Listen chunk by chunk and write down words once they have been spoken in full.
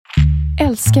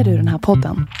Älskar du den här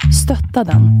podden?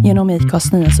 Stötta den genom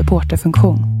IKAs nya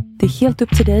supporterfunktion. Det är helt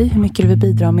upp till dig hur mycket du vill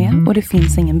bidra med och det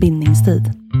finns ingen bindningstid.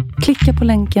 Klicka på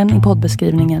länken i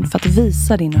poddbeskrivningen för att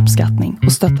visa din uppskattning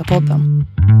och stötta podden.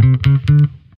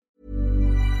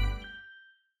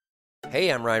 Hey,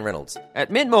 I'm Ryan Reynolds. At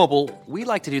Mint Mobile,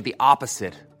 we like to do the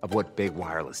opposite of what Big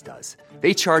Wireless does.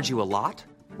 They charge you a lot.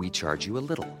 We charge you a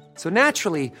little. So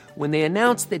naturally, when they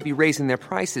announced they'd be raising their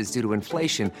prices due to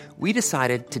inflation, we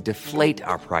decided to deflate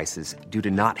our prices due to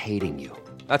not hating you.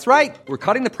 That's right. We're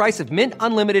cutting the price of Mint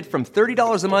Unlimited from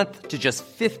 $30 a month to just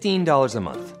 $15 a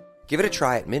month. Give it a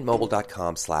try at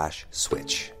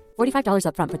mintmobile.com/switch. $45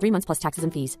 up front for 3 months plus taxes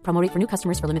and fees. Promo rate for new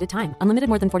customers for limited time. Unlimited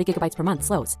more than 40 gigabytes per month.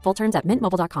 Slows full terms at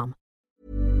mintmobile.com.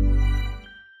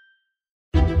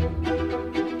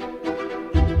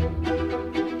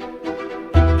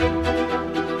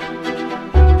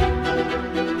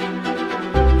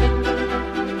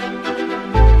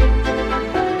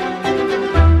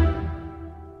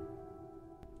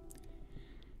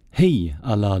 Hej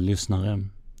alla lyssnare.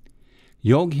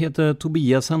 Jag heter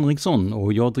Tobias Henriksson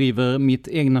och jag driver mitt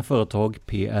egna företag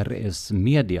PRS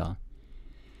Media.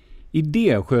 I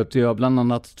det sköter jag bland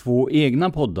annat 2 egna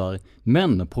poddar,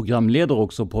 men programleder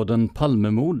också podden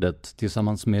Palmemordet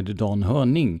tillsammans med Dan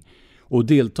Hörning och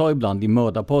deltar ibland i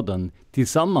Mördarpodden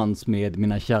tillsammans med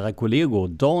mina kära kollegor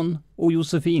Dan och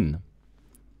Josefin.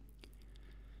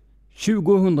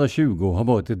 2020 har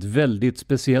varit ett väldigt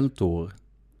speciellt år.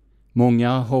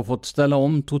 Många har fått ställa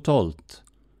om totalt.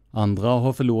 Andra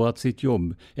har förlorat sitt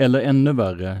jobb, eller ännu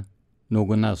värre,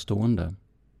 någon närstående.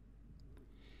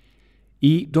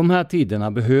 I de här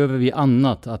tiderna behöver vi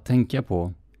annat att tänka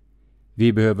på.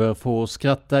 Vi behöver få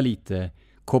skratta lite,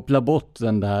 koppla bort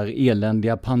den där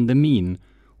eländiga pandemin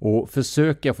och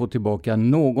försöka få tillbaka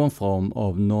någon form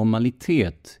av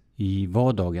normalitet i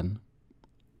vardagen.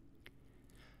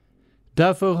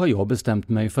 Därför har jag bestämt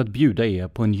mig för att bjuda er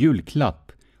på en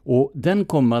julklapp. Och den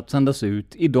kommer att sändas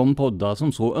ut i de poddar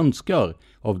som så önskar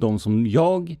av de som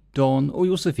jag, Dan och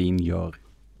Josefin gör.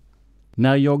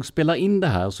 När jag spelar in det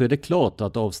här så är det klart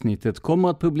att avsnittet kommer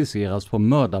att publiceras på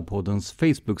Mördarpoddens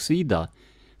Facebook-sida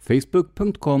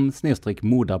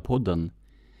facebook.com/mordarpodden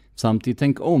samt i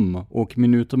Tänk om och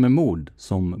Minuter med mord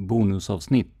som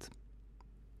bonusavsnitt.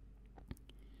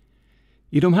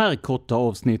 I de här korta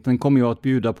avsnitten kommer jag att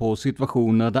bjuda på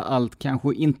situationer där allt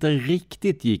kanske inte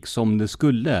riktigt gick som det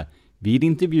skulle vid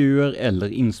intervjuer eller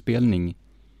inspelning.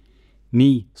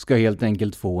 Ni ska helt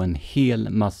enkelt få en hel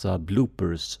massa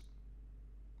bloopers.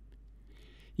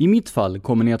 I mitt fall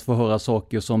kommer ni att få höra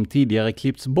saker som tidigare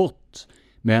klippts bort,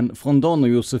 men från Dan och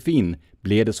Josefin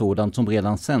blev det sådant som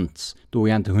redan sänts då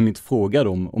jag inte hunnit fråga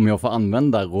dem om jag får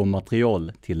använda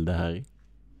råmaterial till det här.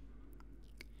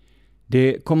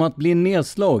 Det kommer att bli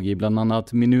nedslag i bland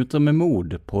annat Minuter med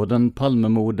mord, podden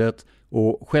Palmemordet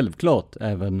och självklart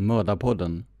även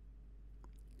Mördarpodden.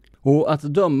 Och att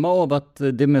döma av att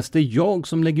det mest är jag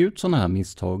som lägger ut sådana här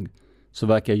misstag så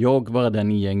verkar jag vara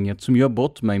den i gänget som gör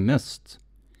bort mig mest.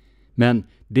 Men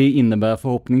det innebär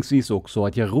förhoppningsvis också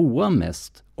att jag roar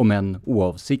mest, om än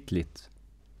oavsiktligt.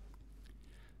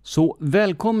 Så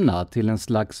välkomna till en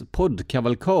slags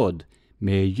poddkavalkad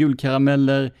med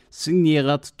julkarameller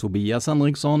signerat Tobias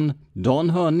Henriksson, Dan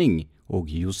Hörning och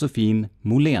Josefin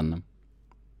Molén.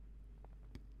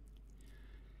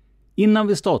 Innan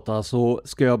vi startar så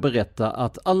ska jag berätta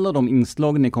att alla de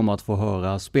inslag ni kommer att få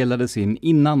höra spelades in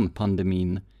innan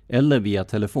pandemin eller via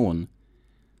telefon.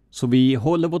 Så vi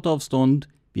håller vårt avstånd,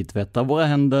 vi tvättar våra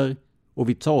händer och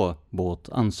vi tar vårt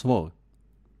ansvar.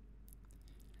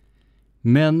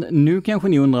 Men nu kanske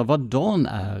ni undrar vad Dan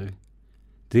är.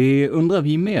 Det undrar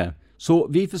vi med, så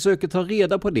vi försöker ta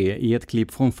reda på det i ett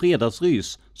klipp från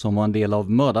Fredagsrys som var en del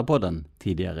av Mördarpodden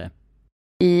tidigare.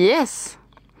 Yes!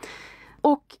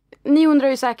 Och ni undrar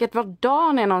ju säkert var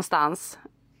Dan är någonstans.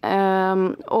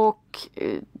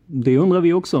 Det undrar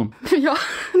vi också. Ja,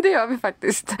 det gör vi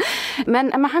faktiskt.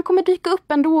 Men han kommer dyka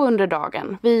upp ändå under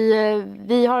dagen.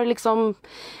 Vi har liksom...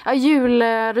 Ja,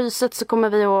 julryset så kommer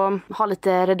vi att ha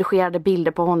lite redigerade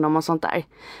bilder på honom och sånt där.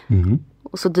 Mm.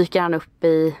 Och så dyker han upp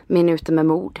i Minuter med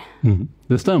mord. Mm,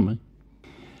 det stämmer.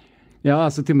 Ja,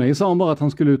 alltså till mig sa han bara att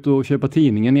han skulle ut och köpa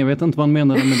tidningen. Jag vet inte vad han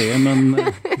menade med det, men...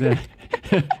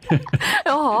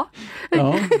 Jaha.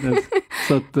 Ja,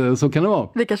 så kan det vara.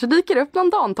 Det kanske dyker upp någon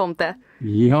Dan-tomte.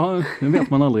 Ja, det vet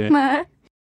man aldrig. Nej.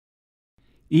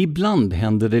 Ibland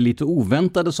händer det lite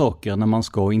oväntade saker när man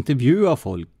ska intervjua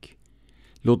folk.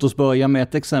 Låt oss börja med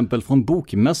ett exempel från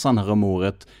Bokmässan här om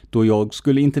året då jag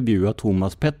skulle intervjua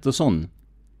Thomas Pettersson.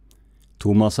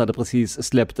 Thomas hade precis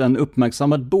släppt en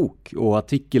uppmärksammad bok och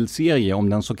artikelserie om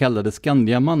den så kallade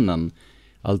Skandiamannen,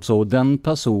 alltså den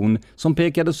person som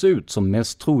pekades ut som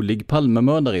mest trolig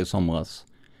Palmemördare i somras.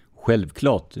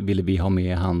 Självklart ville vi ha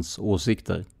med hans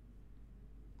åsikter.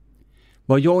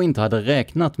 Vad jag inte hade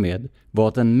räknat med var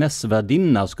att en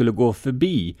mässvärdinna skulle gå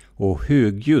förbi och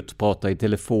högljutt prata i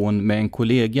telefon med en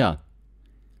kollega.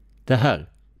 Det här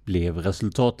blev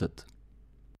resultatet.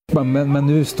 Men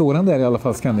nu står han där i alla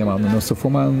fall, Skandiamannen, och så får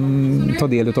man ta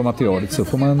del av materialet, så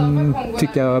får man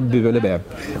tycka bu eller bä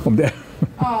om det.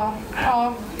 Ja,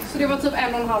 så det var typ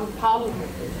 1,5 pall.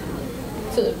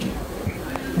 Typ.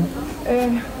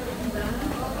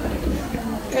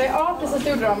 Ja, precis, det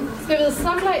gjorde de. Ska vi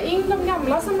samla in de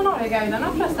gamla seminarieguiderna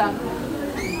förresten?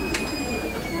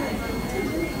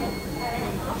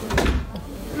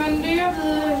 Men det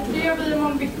gör vi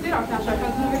imorgon bitti då kanske, för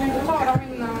att nu vill inte ta dem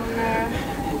innan...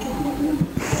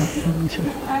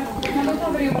 Nej, men då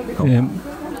tar vi det imorgon bitti.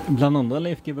 Bland andra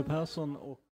Leif GW Persson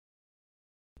och...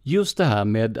 Just det här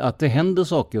med att det händer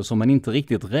saker som man inte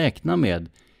riktigt räknar med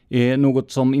är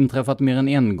något som inträffat mer än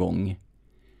en gång.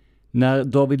 När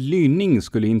David Lyning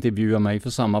skulle intervjua mig för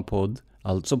samma podd,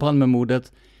 alltså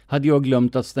Palmemordet, hade jag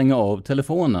glömt att stänga av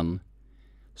telefonen.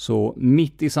 Så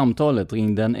mitt i samtalet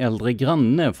ringde en äldre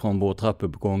granne från vår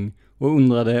trappuppgång och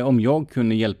undrade om jag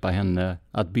kunde hjälpa henne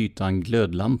att byta en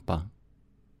glödlampa.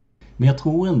 Men jag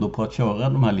tror ändå på att köra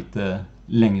de här lite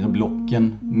längre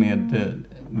blocken med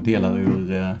delar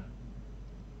ur...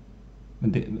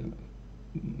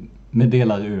 Med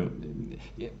delar ur...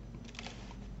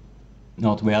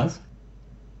 Ja, Tobias?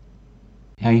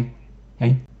 Hej.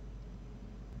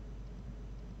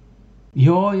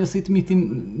 Ja, jag sitter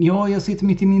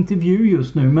mitt i en intervju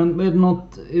just nu, men är det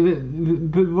något...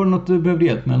 Var det något du behövde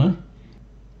hjälp med, eller?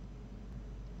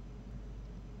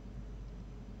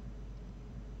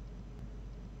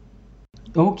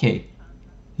 Okej.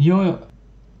 Ja,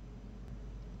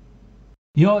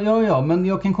 men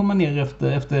jag kan komma ner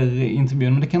efter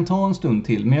intervjun, men det kan ta en stund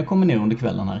till, men jag kommer ner under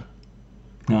kvällen här.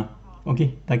 Ja,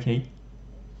 okej, tack, hej.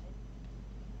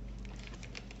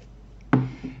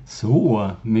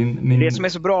 Så, min... Det som är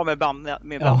så bra med bandning,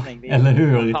 ja, eller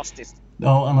hur? Fantastiskt.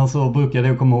 Ja, annars så brukade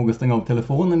jag komma ihåg att stänga av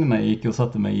telefonen när jag gick och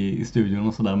satte mig i studion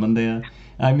och sådär. Men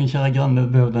min kära granne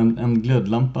behövde en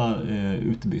glödlampa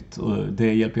utbytt, och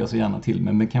det hjälper jag så gärna till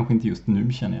med, men kanske inte just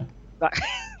nu, känner jag. Nej.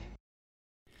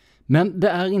 Men det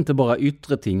är inte bara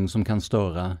yttre ting som kan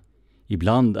störa.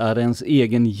 Ibland är det ens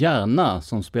egen hjärna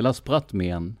som spelar spratt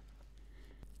med en.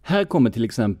 Här kommer till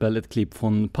exempel ett klipp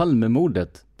från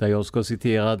Palmemordet där jag ska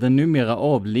citera den numera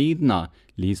avlidna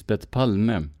Lisbeth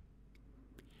Palme.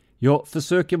 Jag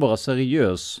försöker vara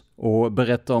seriös och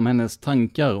berätta om hennes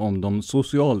tankar om de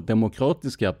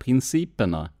socialdemokratiska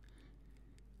principerna.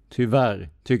 Tyvärr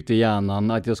tyckte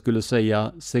hjärnan att jag skulle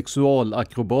säga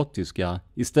sexualakrobatiska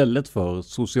istället för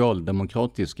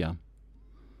socialdemokratiska.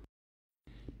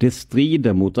 Det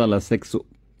strider mot alla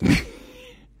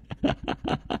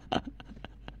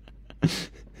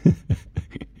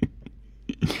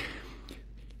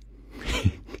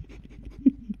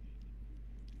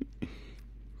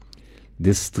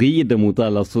Det strider mot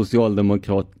alla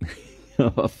socialdemokrater.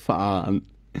 Ja, vad fan.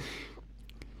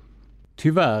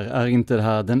 Tyvärr är inte det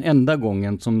här den enda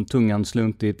gången som tungan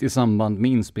sluntit i samband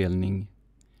med inspelning.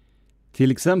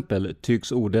 Till exempel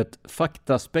tycks ordet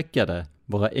faktaspäckade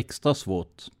vara extra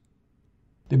svårt.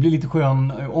 Det blir lite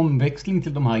skön omväxling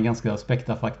till de här ganska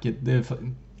späckta facket.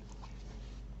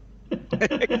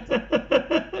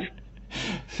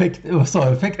 Vad sa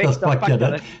jag?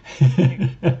 Faktaspäckade.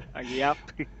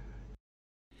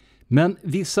 Men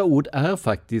vissa ord är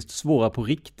faktiskt svåra på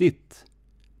riktigt.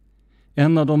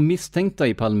 En av de misstänkta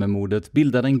i Palmemordet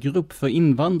bildade en grupp för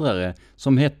invandrare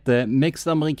som hette Mex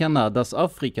Americanadas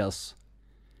Afrikas.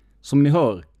 Som ni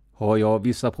hör har jag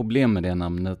vissa problem med det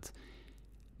namnet.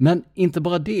 Men inte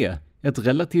bara det, ett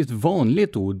relativt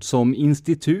vanligt ord som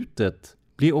institutet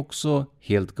blir också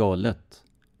helt galet.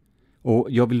 Och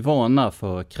jag vill varna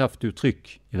för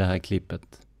kraftuttryck i det här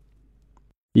klippet.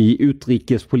 I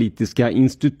utrikespolitiska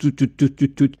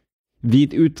institutet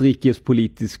vid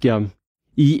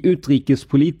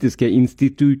utrikespolitiska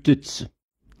institutets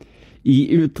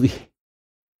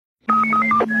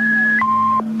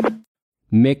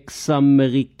Mex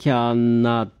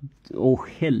Americana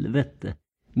helvete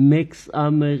Mex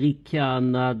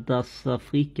Americana das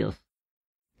Afrikas.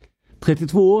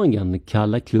 32-åringen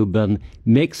kallar klubben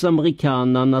Mex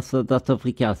Americana das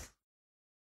Afrikas.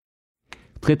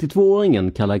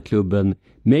 32-åringen kallar klubben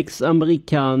Mex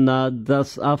Americana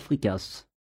das Afrikas.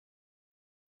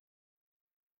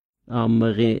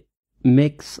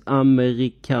 Mex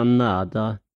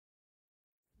Americanada.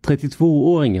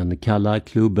 32-åringen kallar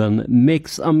klubben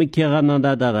Mex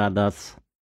Americanada das.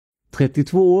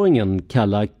 32-åringen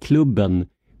kallar klubben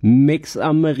Mex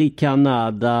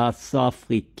Americanadas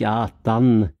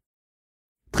Afrikatan.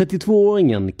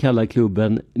 32-åringen kallar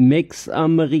klubben Mex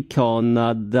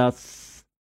Americanadas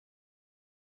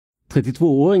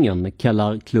 32-åringen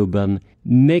kallar klubben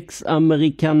Mex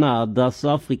Americanadas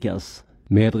Afrikas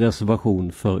med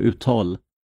reservation för uttal.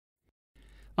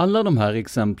 Alla de här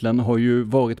exemplen har ju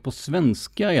varit på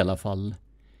svenska i alla fall.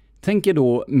 Tänker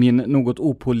då min något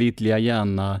opålitliga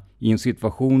hjärna i en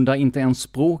situation där inte ens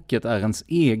språket är ens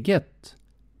eget.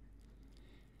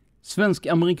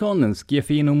 Svensk-amerikanen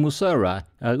Skefino Musera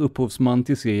är upphovsman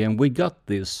till serien We Got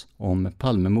This om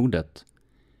Palmemordet.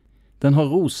 Den har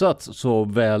rosats så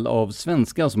väl av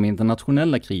svenska som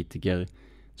internationella kritiker,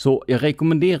 så jag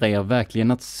rekommenderar er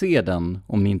verkligen att se den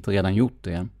om ni inte redan gjort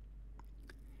det.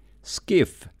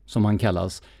 Skiff, som han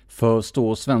kallas,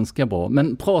 förstår svenska bra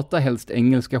men pratar helst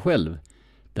engelska själv.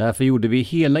 Därför gjorde vi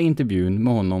hela intervjun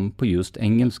med honom på just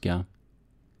engelska.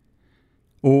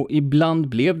 Och ibland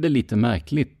blev det lite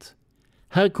märkligt.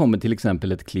 Här kommer till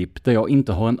exempel ett klipp där jag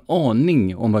inte har en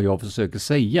aning om vad jag försöker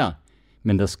säga,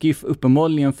 men där Skiff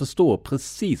uppenbarligen förstår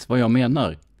precis vad jag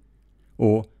menar.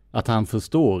 Och att han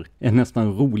förstår är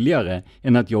nästan roligare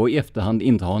än att jag i efterhand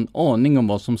inte har en aning om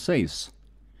vad som sägs.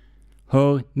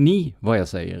 Hör ni vad jag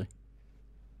säger?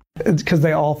 Because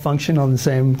they all function on the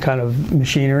same kind of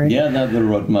machinery. Yeah, that's the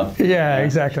roadmap. Yeah,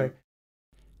 exactly.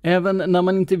 Även när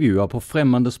man intervjuar på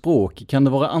främmande språk kan det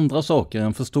vara andra saker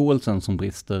än förståelsen som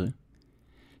brister.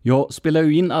 Jag spelar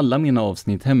ju in alla mina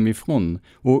avsnitt hemifrån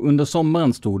och under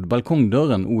sommaren stod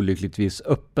balkongdörren olyckligtvis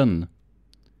öppen.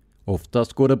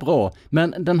 Oftast går det bra,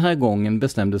 men den här gången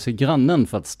bestämde sig grannen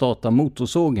för att starta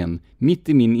motorsågen mitt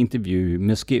i min intervju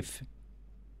med Skiff.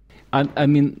 I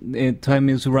mean,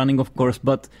 time is running, of course,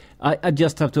 but I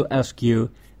just have to ask you,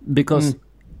 because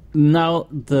now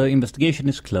the investigation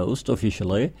is closed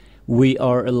officially. We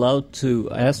are allowed to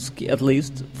ask at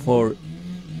least for...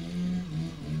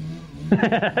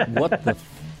 What the...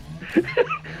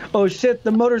 Oh shit,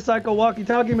 the motorcycle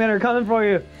walkie-talkie men are coming for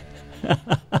you.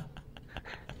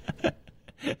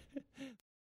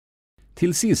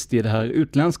 Till sist i det här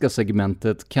utländska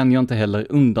segmentet kan jag inte heller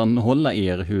undanhålla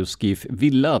er hur Skiff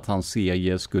ville att hans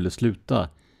serie skulle sluta.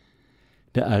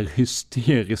 Det är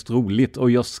hysteriskt roligt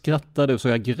och jag skrattade så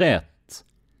jag grät.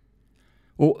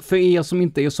 Och för er som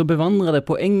inte är så bevandrade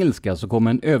på engelska så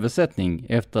kommer en översättning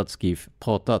efter att Skiff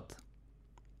pratat.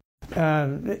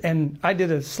 And I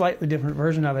did a slightly different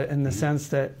version of it in the sense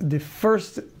that the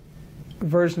first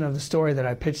version of the story that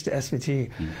I pitched to SVT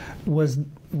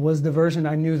was the version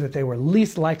I knew that they were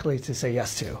least likely to say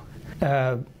yes to.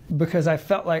 Because I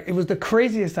felt like it was the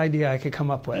craziest idea I could come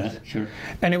up with. Yeah, sure.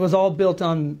 And it was all built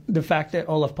on the fact that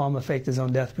Olof Palme faked his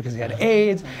own death because he had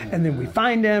AIDS, and then we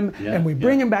find him, and we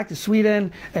bring him back to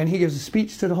Sweden, and he gives a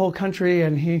speech to the whole country,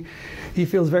 and he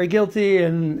feels very guilty,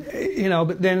 and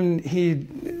but then he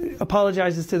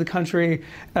apologizes to the country,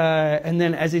 and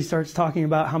then as he starts talking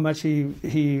about how much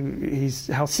he's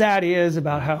how sad he is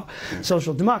about how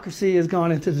social democracy has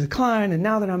gone into decline, and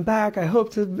now that I'm back, I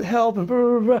hope to help, and blah,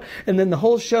 blah, blah. And then the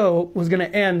whole show was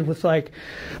going to end with like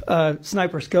a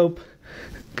sniper scope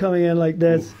coming in like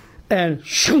this, and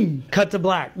shoom, cut to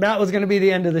black. That was going to be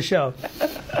the end of the show.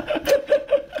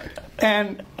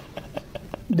 And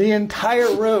the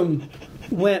entire room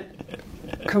went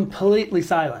completely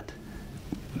silent.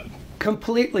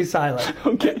 Completely silent.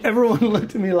 Okay. Everyone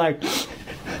looked at me like,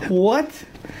 what?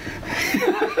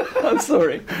 I'm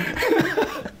sorry.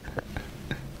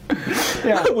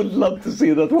 Yeah. I would love to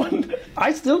see that one.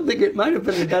 I still think it might have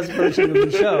been the best version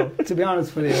of the show, to be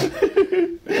honest with you.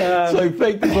 So he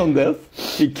faked his own death.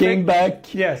 He came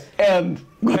back. Yes. And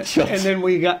got shot. And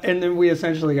then we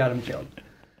essentially got him killed.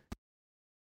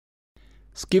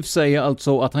 Skiff säger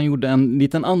alltså att han gjorde en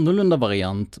liten annorlunda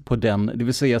variant på den, det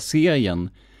vill säga serien,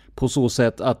 på så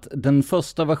sätt att den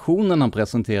första versionen han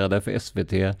presenterade för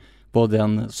SVT var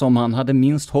den som han hade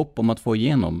minst hopp om att få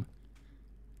igenom.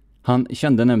 Han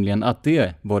kände nämligen att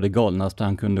det var det galnaste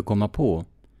han kunde komma på.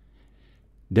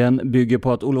 Den bygger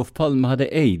på att Olof Palme hade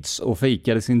AIDS och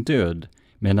fejkade sin död,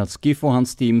 men att Skiff och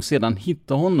hans team sedan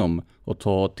hittar honom och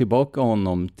tar tillbaka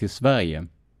honom till Sverige.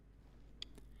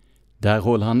 Där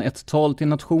håller han ett tal till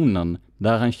nationen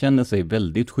där han känner sig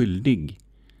väldigt skyldig.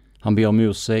 Han ber om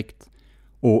ursäkt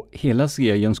och hela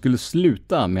serien skulle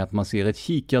sluta med att man ser ett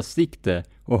kikarsikte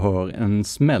och hör en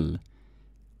smäll.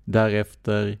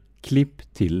 Därefter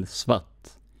klipp till svart.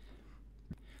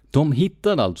 De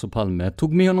hittade alltså Palme,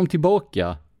 tog med honom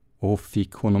tillbaka och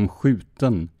fick honom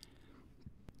skjuten.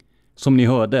 Som ni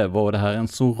hörde var det här en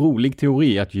så rolig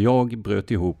teori att jag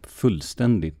bröt ihop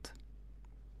fullständigt.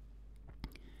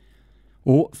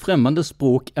 Och främmande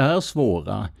språk är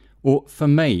svåra, och för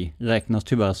mig räknas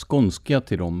tyvärr skånska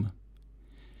till dem.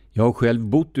 Jag har själv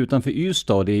bott utanför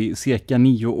Ystad i cirka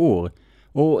 9 år,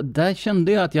 och där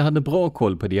kände jag att jag hade bra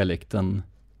koll på dialekten.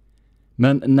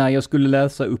 Men när jag skulle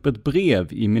läsa upp ett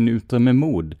brev i Minuter med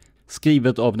mod,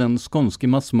 skrivet av den skånske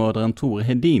massmördaren Tor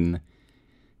Hedin,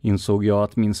 insåg jag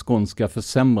att min skånska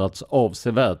försämrats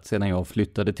avsevärt sedan jag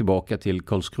flyttade tillbaka till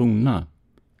Karlskrona.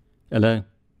 Eller,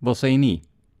 vad säger ni?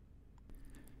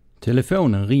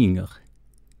 Telefonen ringer.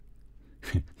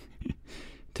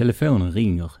 Telefonen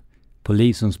ringer.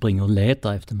 Polisen springer och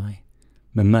letar efter mig.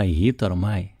 Men mig hittar de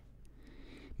mig.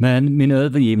 Men min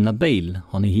övergivna bil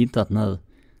har ni hittat nu.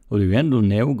 Och det är ju ändå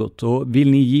något. Och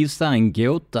vill ni gissa en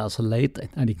gåta så leta.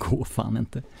 Nej, det går fan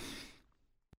inte.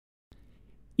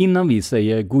 Innan vi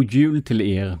säger god jul till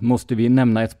er måste vi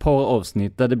nämna ett par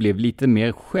avsnitt där det blev lite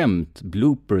mer skämt,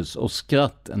 bloopers och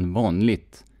skratt än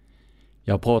vanligt.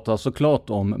 Jag pratar såklart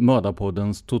om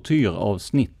Mördarpoddens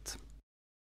tortyravsnitt.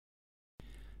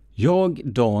 Jag,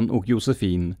 Dan och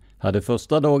Josefin hade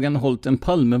första dagen hållit en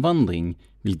Palmevandring,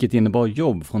 vilket innebar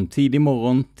jobb från tidig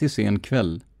morgon till sen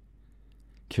kväll.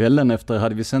 Kvällen efter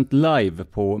hade vi sänt live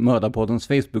på Mördarpoddens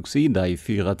Facebook-sida i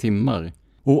 4 timmar.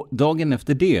 Och dagen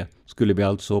efter det skulle vi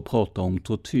alltså prata om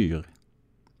tortyr.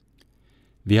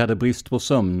 Vi hade brist på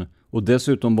sömn och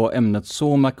dessutom var ämnet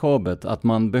så makabert att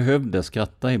man behövde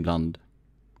skratta ibland.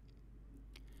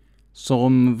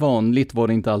 Som vanligt var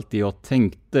det inte alltid jag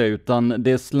tänkte, utan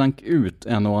det slank ut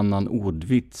en och annan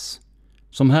ordvits.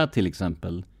 Som här till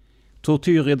exempel.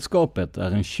 Tortyrredskapet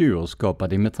är en tjur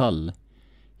skapad i metall.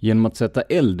 Genom att sätta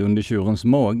eld under tjurens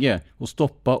mage och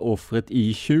stoppa offret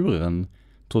i tjuren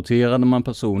torterade man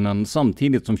personen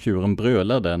samtidigt som tjuren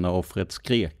brölade när offret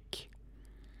skrek.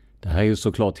 Det här är ju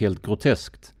såklart helt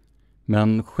groteskt,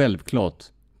 men självklart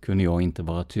kunde jag inte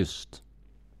vara tyst.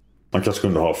 Man kanske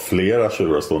kunde ha flera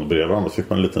tjurar stående bredvid varandra, så fick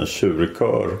man en liten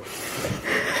tjurkör.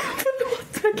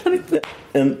 Förlåt, jag kan inte.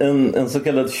 En så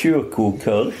kallad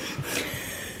tjurkokör.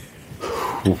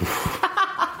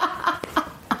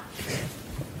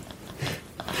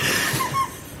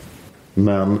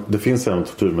 Men det finns en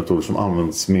tortyrmetod som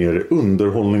används mer i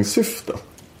underhållningssyfte.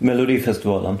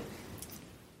 Melodifestivalen.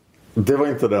 Det var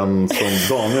inte den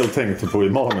som Daniel tänkte på i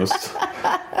manus.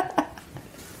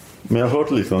 Men jag har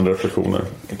hört liknande reflektioner.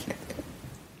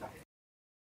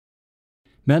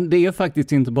 Men det är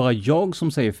faktiskt inte bara jag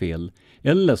som säger fel,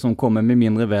 eller som kommer med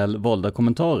mindre väl valda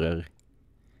kommentarer.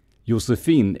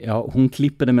 Josefin, ja, hon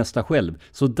klipper det mesta själv,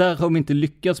 så där har vi inte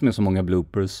lyckats med så många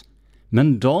bloopers.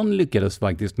 Men Dan lyckades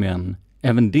faktiskt med en,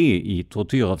 även det i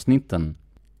tortyravsnitten.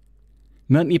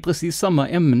 Men i precis samma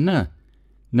ämne,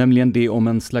 nämligen det om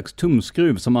en slags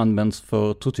tumskruv som används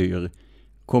för tortyr,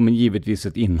 kommer givetvis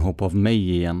ett inhopp av mig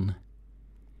igen.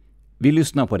 Vi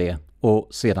lyssnar på det och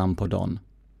sedan på Dan.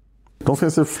 De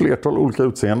finns i flertal olika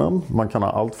utseenden. Man kan ha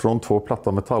allt från 2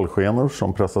 platta metallskenor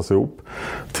som pressas ihop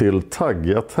till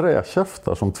taggiga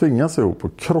träkäftar som tvingas ihop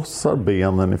och krossar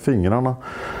benen i fingrarna.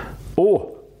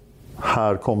 Och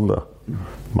här kom det.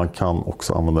 Man kan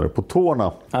också använda det på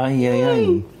tårna. Aj, aj,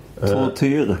 aj.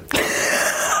 Tortyr.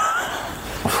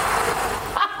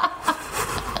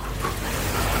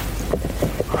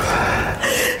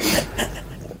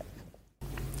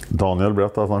 Daniel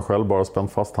berättar att han själv bara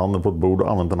spänt fast handen på ett bord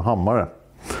och använt en hammare.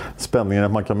 Spänningen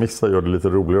att man kan missa gör det lite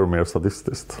roligare och mer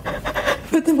sadistiskt.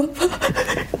 Vänta, vad?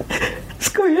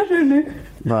 Skojar du nu?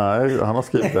 Nej, han har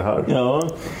skrivit det här. Ja.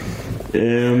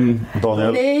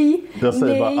 Daniel, nej, jag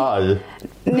säger bara aj.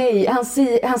 Nej,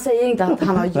 han säger inte att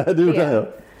han har gjort Nej, det.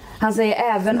 Han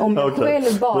säger även om jag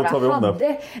själv bara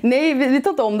hade... Nej, vi tar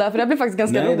inte om det för det blir faktiskt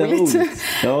ganska roligt.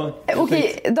 Ja,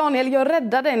 Okej, Daniel, jag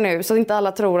räddar dig nu så inte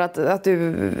alla tror att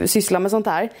du sysslar med sånt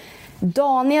här.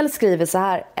 Daniel skriver så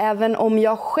här: även om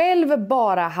jag själv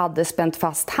bara hade spänt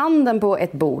fast handen på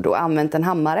ett bord och använt en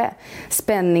hammare.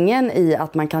 Spänningen i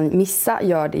att man kan missa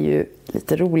gör det ju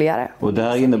lite roligare. Och det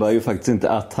här innebär ju faktiskt inte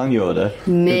att han gör det.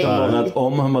 Nej. Utan att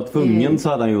om han var tvungen så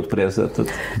hade han gjort på det sättet.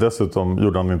 Dessutom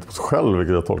gjorde han inte på sig själv,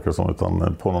 vilket jag tolkar som,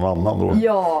 utan på någon annan då.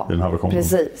 Ja, i den här versionen.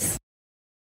 precis.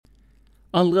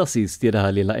 Allra sist i det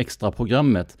här lilla extra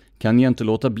programmet kan jag inte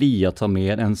låta bli att ta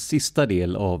med en sista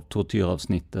del av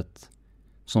tortyravsnittet.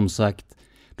 Som sagt,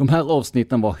 de här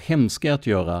avsnitten var hemska att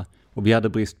göra och vi hade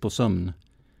brist på sömn.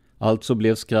 Alltså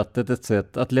blev skrattet ett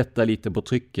sätt att lätta lite på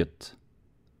trycket.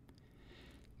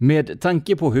 Med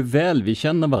tanke på hur väl vi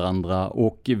känner varandra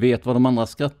och vet vad de andra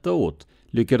skrattar åt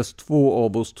lyckades 2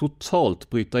 av oss totalt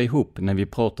bryta ihop när vi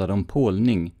pratade om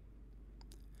pålning.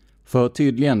 För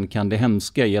tydligen kan det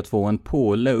hemska i att få en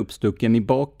påle uppstucken i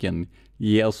baken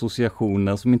ge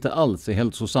associationer som inte alls är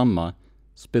hälsosamma,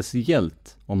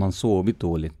 speciellt om man sovit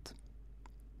dåligt.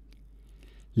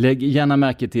 Lägg gärna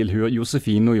märke till hur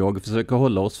Josefin och jag försöker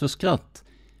hålla oss för skratt,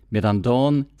 medan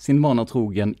Dan, sin vana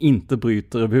trogen, inte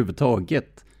bryter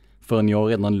överhuvudtaget förrän jag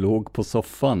redan låg på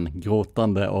soffan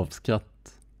gråtande av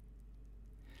skratt.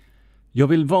 Jag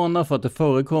vill varna för att det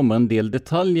förekommer en del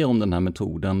detaljer om den här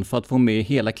metoden för att få med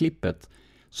hela klippet,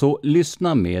 så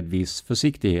lyssna med viss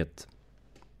försiktighet.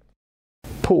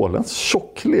 Pålens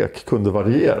tjocklek kunde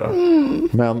variera,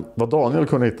 men vad Daniel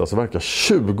kunde hitta så verkar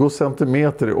 20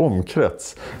 centimeter i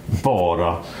omkrets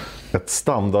vara ett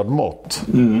standardmått.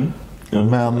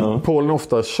 Men Polen är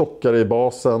ofta tjockare i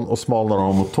basen och smalnar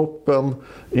av mot toppen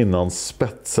innan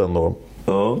spetsen då.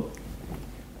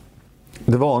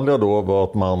 Det vanliga då var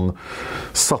att man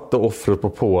satte offret på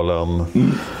pålen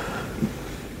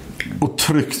och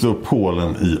tryckte upp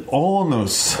pålen i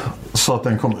anus så att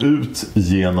den kom ut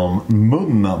genom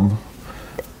munnen.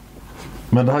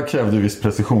 Men det här krävde ju visst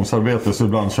precisionsarbete, så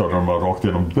ibland körde de bara rakt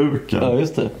genom buken. Ja,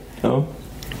 just det. Ja.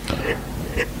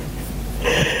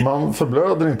 Man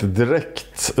förblöder inte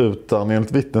direkt, utan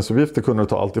enligt vittnesuppgifter kunde det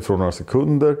ta allt ifrån några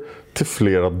sekunder till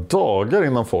flera dagar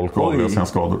innan folk avled sina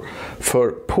skador. För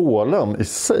pålen i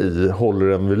sig håller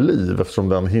den vid liv eftersom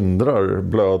den hindrar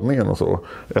blödningen och så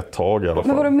ett tag i alla fall.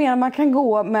 Men vad du menar, man kan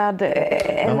gå med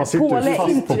en påle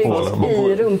intryckt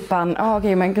i rumpan.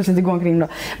 Okej, man kanske inte går omkring då.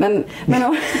 Men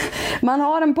man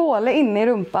har en påle inne i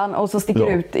rumpan och så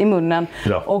sticker ut i munnen.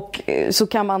 Ja. Och så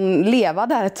kan man leva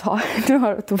där ett tag. Nu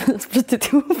har Tobias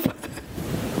brutit ihop.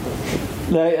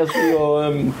 Nej, alltså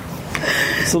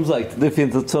som sagt, det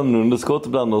finns ett sömnunderskott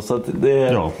bland oss, så att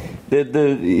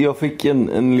jag fick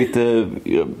en lite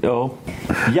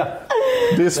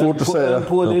det är svårt att säga. En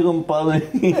påle i rumpan.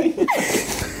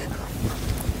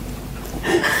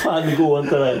 Fan, det går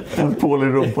inte där. En påle i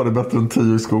rumpan är bättre än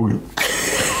 10 i skogen.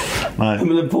 Nej.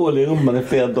 Men en påle i rumpan är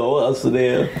flera dagar, alltså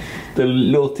det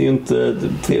låter ju inte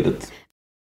trevligt.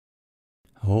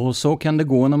 Och så kan det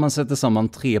gå när man sätter samman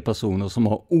 3 personer som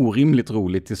har orimligt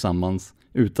roligt tillsammans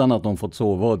utan att de fått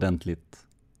sova ordentligt.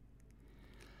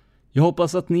 Jag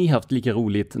hoppas att ni haft lika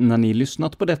roligt när ni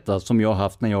lyssnat på detta som jag har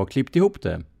haft när jag har klippt ihop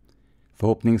det.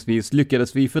 Förhoppningsvis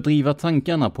lyckades vi fördriva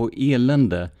tankarna på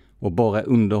elände och bara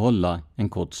underhålla en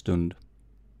kort stund.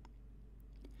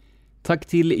 Tack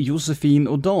till Josefin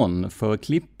och Dan för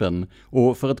klippen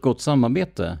och för ett gott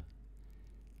samarbete.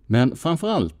 Men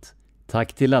framförallt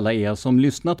tack till alla er som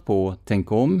lyssnat på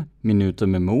Tänk om, Minuter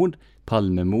med mord,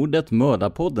 Palmemordet,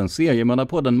 Mördarpodden,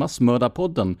 Seriemördarpodden,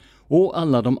 Massmördarpodden och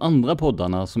alla de andra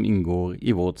poddarna som ingår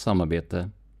i vårt samarbete.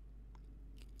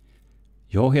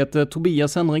 Jag heter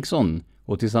Tobias Henriksson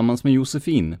och tillsammans med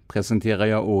Josefin presenterar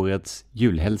jag årets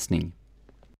julhälsning.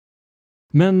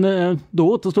 Men då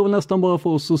återstår nästan bara för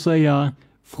oss att säga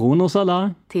från oss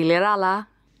alla till er alla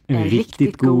en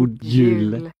riktigt god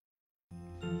jul.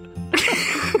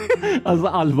 Alltså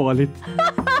allvarligt.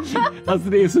 Alltså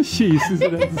det är så cheesy så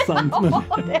det är inte sant. Men...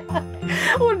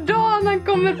 Och Dan, han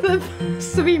kommer typ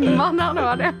svimma när han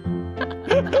hör det.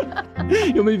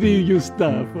 Ja, men det är ju just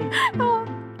därför. Ja.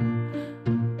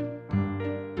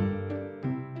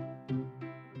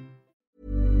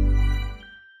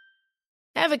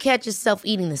 Ever catch yourself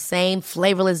eating the same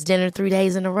flavorless dinner 3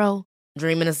 days in a row?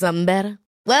 Dreaming of something better?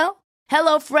 Well,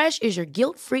 HelloFresh is your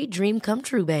guilt-free dream come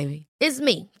true, baby. It's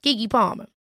me, Keke Palmer.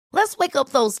 Let's wake up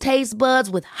those taste buds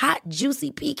with hot,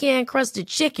 juicy pecan-crusted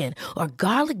chicken or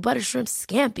garlic butter shrimp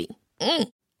scampi.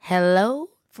 Hello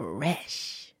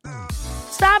Fresh.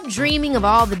 Stop dreaming of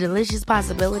all the delicious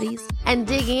possibilities and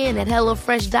dig in at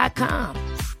HelloFresh.com.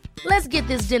 Let's get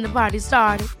this dinner party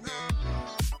started.